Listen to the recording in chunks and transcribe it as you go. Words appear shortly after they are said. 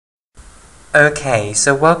Okay,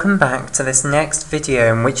 so welcome back to this next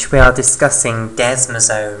video in which we are discussing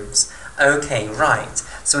desmosomes. Okay, right,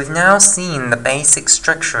 so we've now seen the basic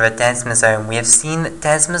structure of a desmosome. We have seen that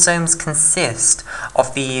desmosomes consist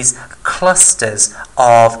of these clusters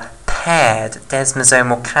of paired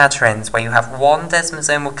desmosomal caterins, where you have one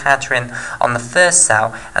desmosomal caterin on the first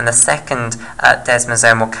cell and the second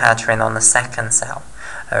desmosomal caterin on the second cell.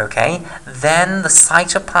 Okay, then the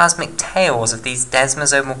cytoplasmic tails of these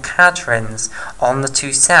desmosomal caterins on the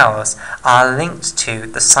two cells are linked to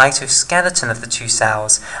the cytoskeleton of the two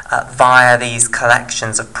cells via these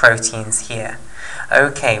collections of proteins here.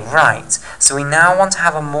 Okay, right, so we now want to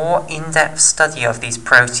have a more in-depth study of these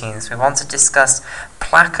proteins. We want to discuss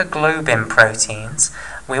placa-globin proteins.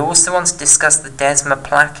 We also want to discuss the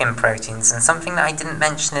desmoplakin proteins, and something that I didn't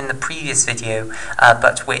mention in the previous video,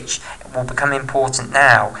 but which will become important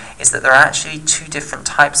now, is that there are actually two different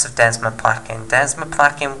types of desmoplakin,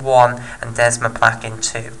 desmoplakin 1 and desmoplakin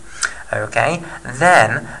 2. Okay,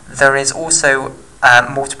 then there is also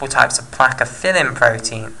multiple types of placa-filin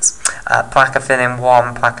proteins, placa-filin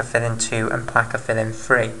 1, placa-filin 2, and placa-filin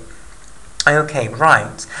 3. Okay,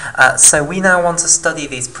 right, so we now want to study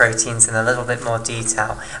these proteins in a little bit more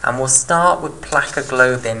detail, and we'll start with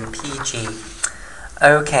placa-globin, PG.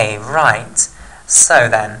 Okay, right, so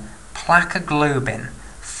then, placa-globin.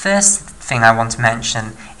 First thing I want to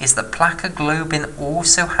mention is that placa-globin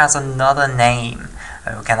also has another name.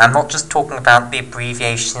 Okay, and I'm not just talking about the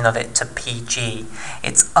abbreviation of it to PG.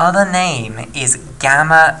 Its other name is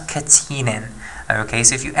gamma-catenin. Okay,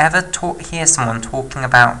 so if you ever hear someone talking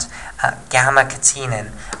about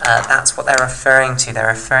gamma-catenin, that's what they're referring to. They're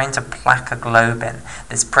referring to placa-globin,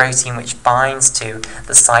 this protein which binds to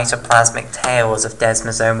the cytoplasmic tails of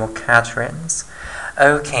desmosomal caterins.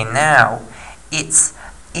 Okay, now, it's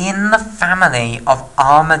in the family of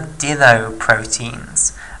armadillo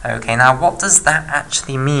proteins. Okay, now what does that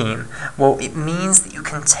actually mean? Well, it means that you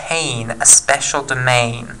contain a special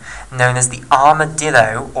domain known as the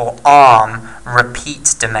armadillo or ARM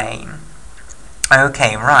repeat domain.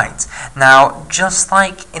 Okay, right. Now, just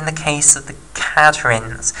like in the case of the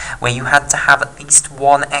caterins, where you had to have at least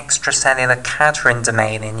one extracellular caterin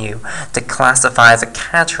domain in you to classify as a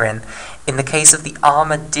caterin, in the case of the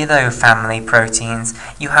armadillo family proteins,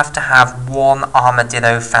 you have to have one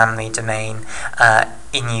armadillo family domain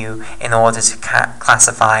in you in order to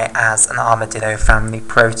classify as an armadillo family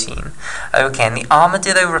protein. Okay, and the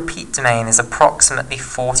armadillo repeat domain is approximately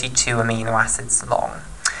 42 amino acids long.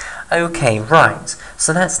 Okay, right,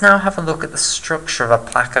 so let's now have a look at the structure of a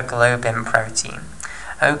placa-globin protein.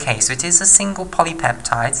 Okay, so it is a single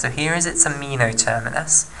polypeptide, so here is its amino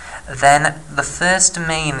terminus. Then the first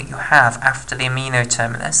domain that you have after the amino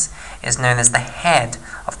terminus is known as the head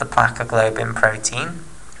of the placa-globin protein.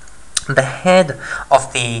 The head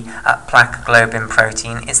of the placa-globin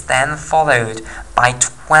protein is then followed by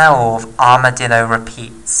 12 armadillo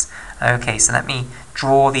repeats. Okay, so let me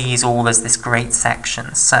draw these all as this great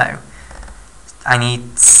section. So I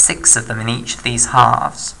need 6 of them in each of these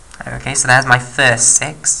halves. Okay, so there's my first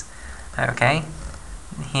 6. Okay,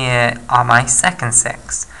 here are my second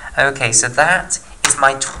 6. Okay, so that is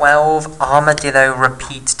my 12 armadillo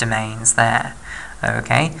repeat domains there.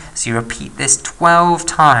 Okay, so you repeat this 12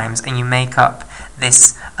 times and you make up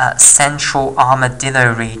this central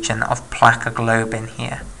armadillo region of placa-globin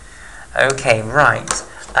here. Okay, right,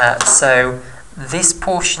 so this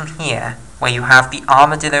portion here, where you have the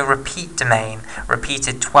armadillo repeat domain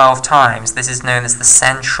repeated 12 times, this is known as the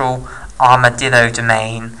central armadillo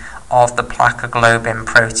domain of the placa-globin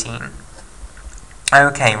protein.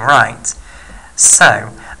 Okay, right,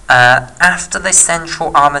 so after the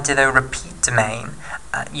central armadillo repeat domain,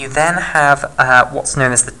 you then have what's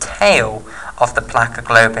known as the tail of the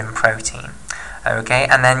placa-globin protein. Okay,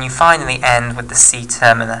 and then you finally end with the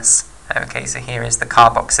C-terminus. Okay, so here is the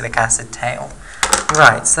carboxylic acid tail.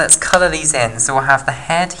 Right, so let's colour these in. So we'll have the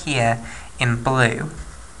head here in blue.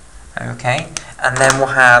 Okay, and then we'll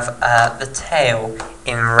have the tail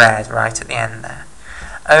in red right at the end there.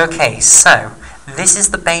 Okay, so this is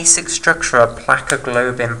the basic structure of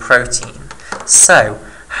placa-globin protein. So,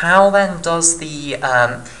 how then does the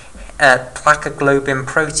placa-globin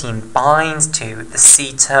protein bind to the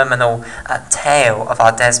C-terminal tail of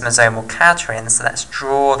our desmosomal caterins? So let's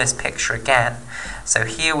draw this picture again. So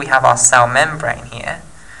here we have our cell membrane here.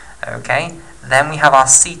 Okay, then we have our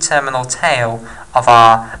C-terminal tail of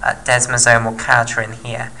our desmosomal caterin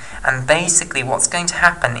here. And basically what's going to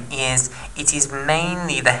happen is it is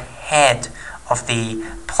mainly the head of the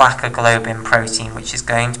placa-globin protein which is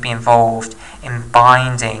going to be involved in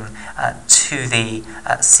binding to the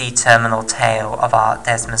C-terminal tail of our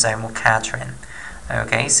desmosomal caterin.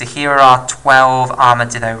 Okay, so here are our 12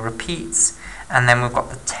 armadillo repeats, and then we've got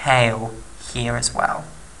the tail here as well.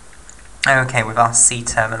 Okay, with our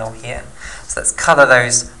C-terminal here. So let's colour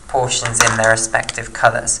those portions in their respective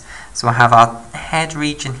colours. So we'll have our head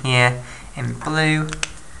region here in blue.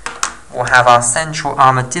 We'll have our central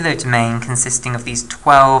armadillo domain consisting of these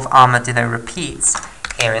 12 armadillo repeats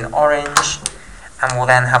here in orange. And we'll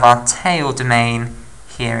then have our tail domain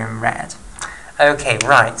here in red. Okay,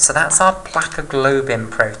 right, so that's our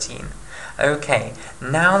placoglobin protein. Okay,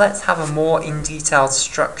 now let's have a more in-detailed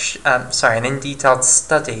an in-detailed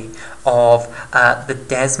study of the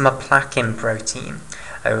desmoplakin protein.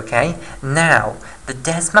 Okay, now the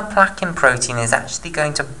desmoplakin protein is actually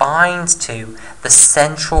going to bind to the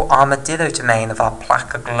central armadillo domain of our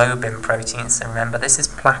placoglobin protein. So remember, this is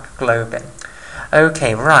placoglobin.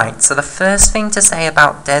 Okay, right, so the first thing to say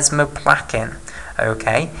about desmoplakin,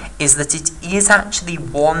 okay, is that it is actually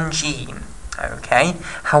one gene. Okay.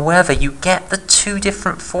 However, you get the two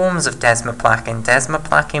different forms of desmoplakin,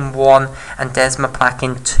 desmoplakin 1 and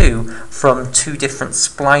desmoplakin 2, from two different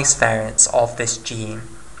splice variants of this gene.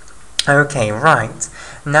 Okay, right.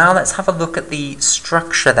 Now let's have a look at the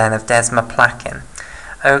structure then of desmoplakin.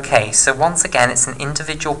 Okay, so once again, it's an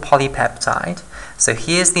individual polypeptide. So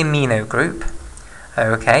here's the amino group.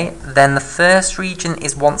 Okay, then the first region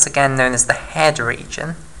is once again known as the head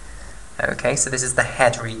region. Okay, so this is the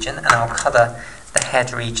head region, and I'll colour the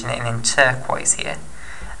head region in turquoise here.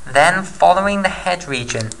 Then, following the head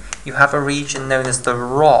region, you have a region known as the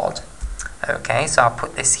rod. Okay, so I'll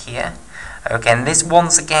put this here. Okay, and this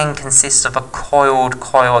once again consists of a coiled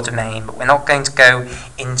coil domain, but we're not going to go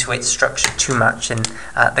into its structure too much in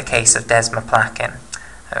the case of desmoplakin.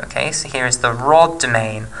 Okay, so here is the rod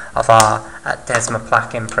domain of our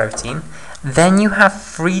desmoplakin protein. Then you have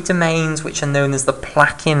three domains which are known as the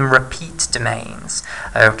plakin repeat domains.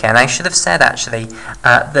 Okay, and I should have said actually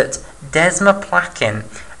that desmoplakin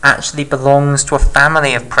actually belongs to a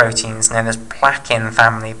family of proteins known as plakin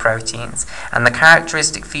family proteins. And the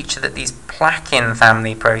characteristic feature that these plakin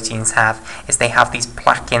family proteins have is they have these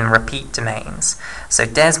plakin repeat domains. So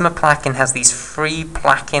desmoplakin has these three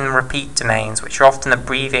plakin repeat domains, which are often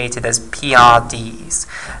abbreviated as PRDs.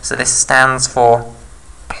 So this stands for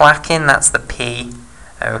plakin, that's the P,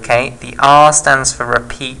 okay, the R stands for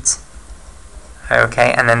repeat,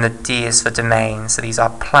 okay, and then the D is for domain, so these are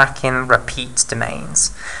plakin repeat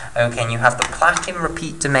domains. Okay, and you have the plakin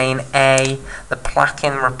repeat domain A, the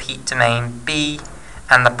plakin repeat domain B,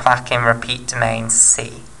 and the plakin repeat domain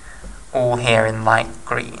C, all here in light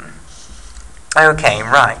green. Okay,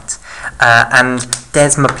 right, and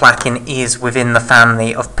desmoplakin is within the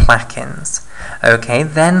family of plakins. Okay,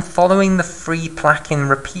 then following the three plakin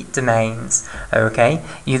repeat domains, okay,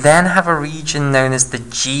 you then have a region known as the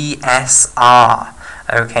GSR.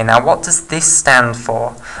 Okay, now what does this stand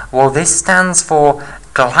for? Well, this stands for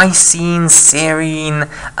glycine, serine,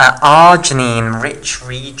 arginine rich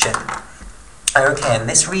region. Okay, and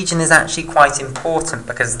this region is actually quite important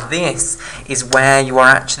because this is where you are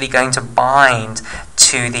actually going to bind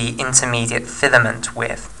to the intermediate filament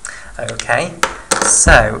with. Okay,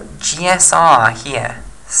 so GSR here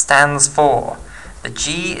stands for, the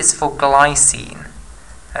G is for glycine,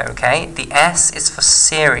 okay, the S is for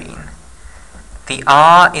serine, the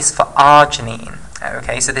R is for arginine.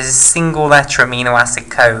 Okay, so this is single letter amino acid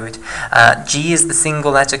code. G is the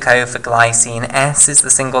single letter code for glycine, S is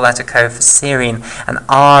the single letter code for serine, and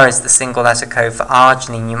R is the single letter code for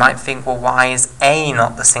arginine. You might think, well, why is A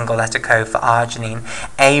not the single letter code for arginine?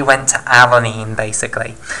 A went to alanine,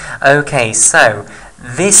 basically. Okay, so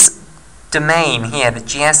this domain here, the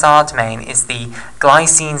GSR domain, is the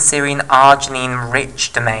glycine, serine, arginine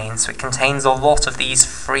rich domain, so it contains a lot of these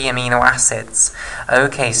free amino acids.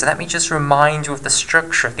 Okay, so let me just remind you of the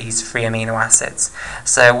structure of these free amino acids.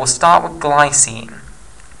 So we'll start with glycine.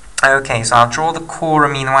 Okay, so I'll draw the core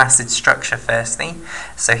amino acid structure firstly.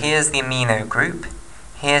 So here's the amino group,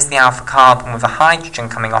 here's the alpha carbon with a hydrogen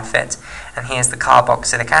coming off it, and here's the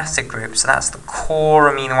carboxylic acid group. So that's the core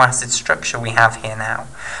amino acid structure we have here now.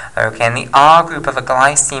 Okay, and the R group of a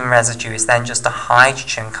glycine residue is then just a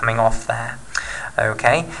hydrogen coming off there.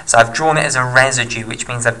 Okay, so I've drawn it as a residue, which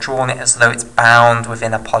means I've drawn it as though it's bound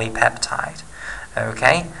within a polypeptide.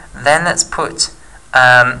 Okay, then let's put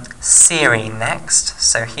serine next.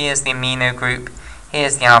 So here's the amino group,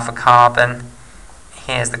 here's the alpha carbon,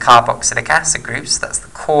 here's the carboxylic acid group, so that's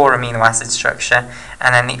the core amino acid structure,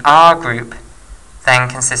 and then the R group then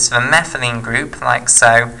consists of a methylene group, like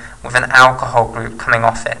so, with an alcohol group coming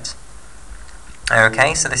off it.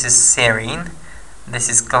 Okay, so this is serine, this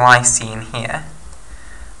is glycine here.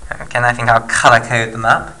 Okay, and I think I'll colour code them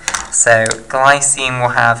up. So glycine will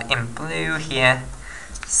have in blue here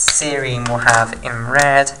serine we'll have in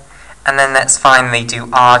red. And then let's finally do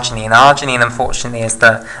arginine. Arginine, unfortunately, is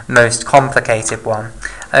the most complicated one.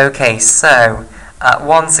 Okay, so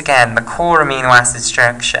once again, the core amino acid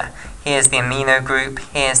structure. Here's the amino group,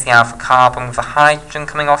 here's the alpha carbon with a hydrogen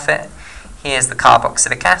coming off it, here's the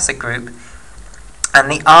carboxylic acid group, and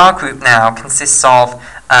the R group now consists of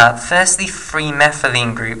firstly 3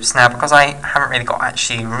 methylene groups. Now, because I haven't really got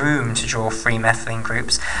actually room to draw 3 methylene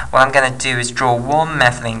groups, what I'm going to do is draw 1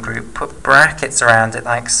 methylene group, put brackets around it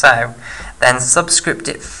like so, then subscript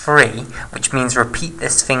it 3, which means repeat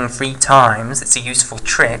this thing 3 times. It's a useful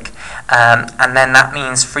trick, and then that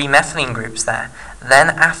means 3 methylene groups there.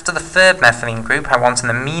 Then after the 3rd methylene group, I want an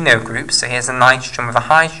amino group, so here's a nitrogen with a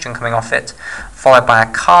hydrogen coming off it, followed by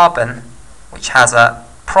a carbon, which has a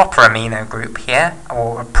proper amino group here,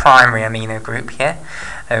 or a primary amino group here,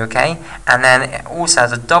 okay, and then it also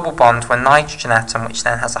has a double bond to a nitrogen atom, which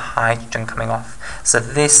then has a hydrogen coming off. So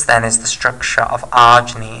this then is the structure of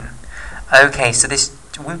arginine. Okay, so this,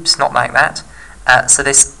 whoops, not like that. So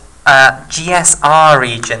this GSR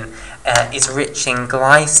region is rich in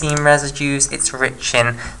glycine residues, it's rich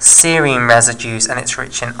in serine residues, and it's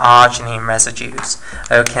rich in arginine residues.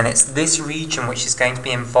 Okay, and it's this region which is going to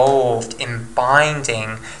be involved in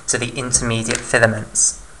binding to the intermediate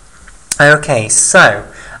filaments. Okay,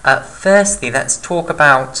 so firstly, let's talk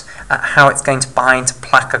about how it's going to bind to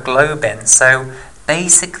placoglobin. So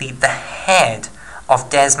basically, the head of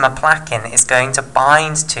desmoplakin is going to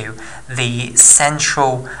bind to the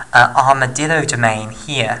central armadillo domain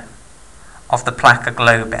here of the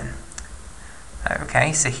placoglobin.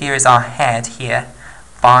 Okay, so here is our head here,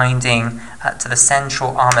 binding to the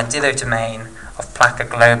central armadillo domain of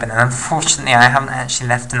placoglobin, and unfortunately I haven't actually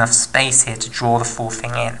left enough space here to draw the full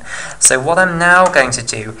thing in. So what I'm now going to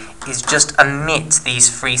do is just omit these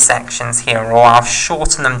 3 sections here, or I'll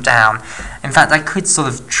shorten them down. In fact, I could sort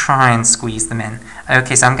of try and squeeze them in.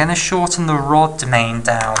 Okay, so I'm going to shorten the rod domain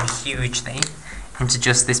down hugely into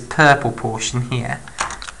just this purple portion here.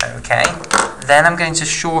 Okay, then I'm going to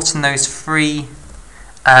shorten those 3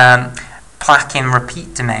 plakin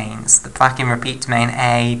repeat domains, the plakin repeat domain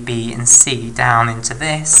A, B, and C, down into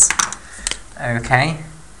this. Okay,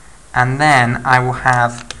 and then I will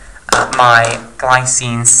have my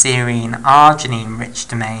glycine, serine, arginine rich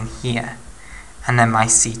domain here, and then my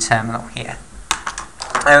C terminal here.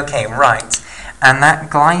 Okay, right, and that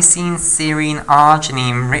glycine, serine,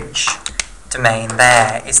 arginine rich domain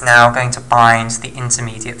there is now going to bind to the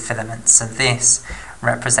intermediate filament. So this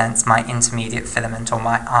represents my intermediate filament, or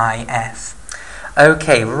my IF.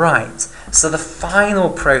 Okay, right. So the final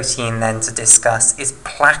protein then to discuss is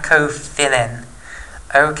placophilin.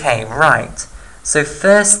 Okay, right. So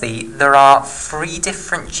firstly, there are 3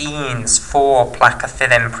 different genes for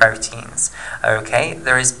placophilin proteins. Okay,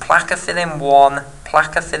 there is placophilin 1,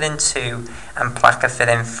 placophilin 2, and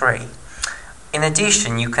placophilin 3. In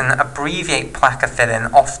addition, you can abbreviate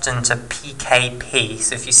placophilin often to PKP.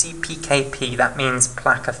 So if you see PKP, that means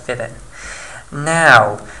placophilin.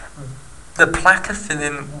 Now, the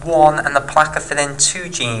placophilin 1 and the placophilin 2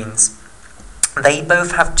 genes, they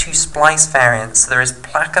both have 2 splice variants. So there is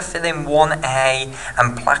placophilin 1A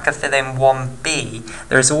and placophilin 1B.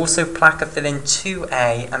 There is also placophilin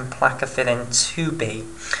 2A and placophilin 2B.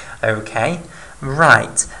 Okay?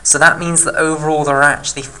 Right, so that means that overall there are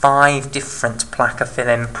actually 5 different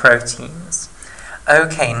placophilin proteins.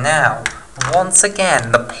 Okay, now, once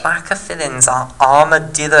again, the placophilins are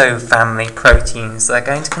armadillo family proteins. They're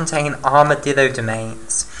going to contain armadillo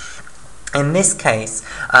domains. In this case,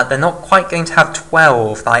 they're not quite going to have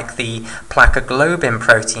 12 like the placoglobin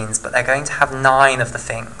proteins, but they're going to have 9 of the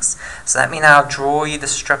things. So let me now draw you the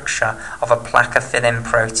structure of a placophilin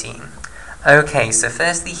protein. Okay, so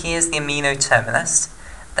firstly here's the amino terminus.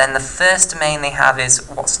 Then the first domain they have is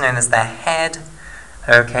what's known as their head.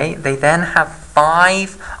 Okay, they then have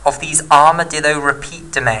 5 of these armadillo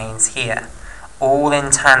repeat domains here, all in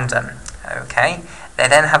tandem. Okay, they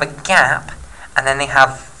then have a gap, and then they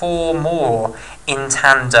have 4 more in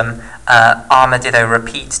tandem armadillo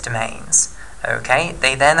repeat domains. Okay,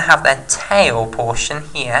 they then have their tail portion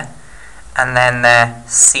here, and then their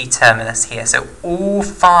C terminus here. So all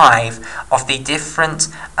 5 of the different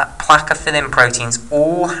placophilin proteins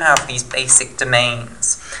all have these basic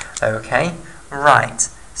domains. Okay, right.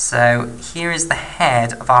 So here is the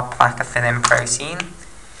head of our placophilin protein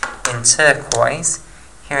in turquoise.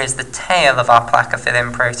 Here is the tail of our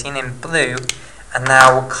placophilin protein in blue. And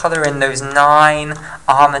now we'll colour in those 9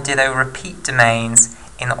 armadillo repeat domains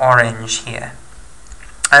in orange here.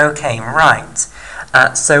 Okay, right.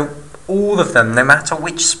 So all of them, no matter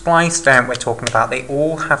which splice variant we're talking about, they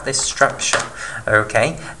all have this structure,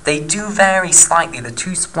 okay? They do vary slightly, the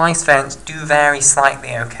two splice variants do vary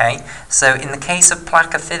slightly, okay? So in the case of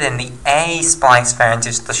placafidin, the A splice variant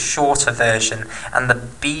is the shorter version, and the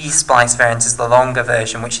B splice variant is the longer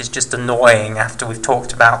version, which is just annoying after we've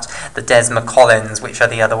talked about the desmocollins, which are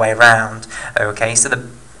the other way around, okay? So the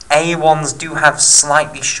A ones do have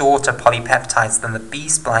slightly shorter polypeptides than the B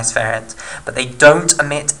splice variant, but they don't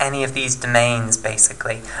omit any of these domains,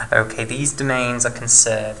 basically. Okay, these domains are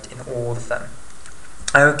conserved in all of them.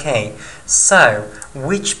 Okay, so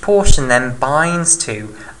which portion then binds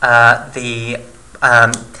to the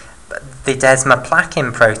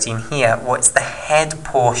desmoplakin protein here? Well, it's the head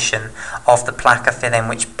portion of the placafidin,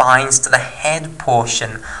 which binds to the head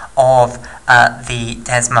portion of the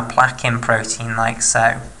desmoplakin protein, like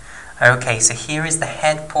so. Okay, so here is the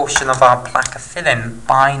head portion of our placafidin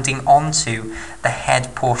binding onto the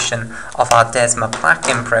head portion of our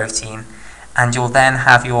desmoplakin protein, and you'll then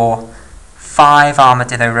have your 5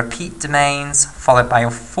 armadillo repeat domains, followed by your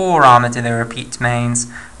 4 armadillo repeat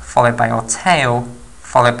domains, followed by your tail,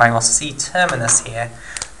 followed by your C-terminus here.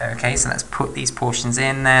 Okay, so let's put these portions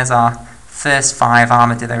in. There's our first 5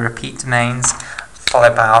 armadillo repeat domains,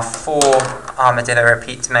 followed by our 4 armadillo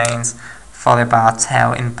repeat domains, followed by our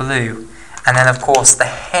tail in blue. And then, of course, the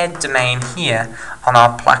head domain here on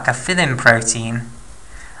our placafidin protein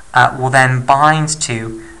will then bind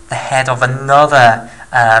to the head of another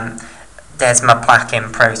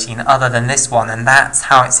desmoplakin protein other than this one, and that's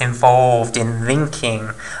how it's involved in linking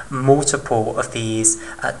multiple of these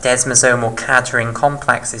desmosomal cadherin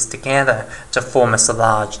complexes together to form us a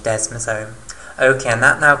large desmosome. Okay, and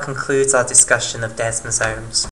that now concludes our discussion of desmosomes.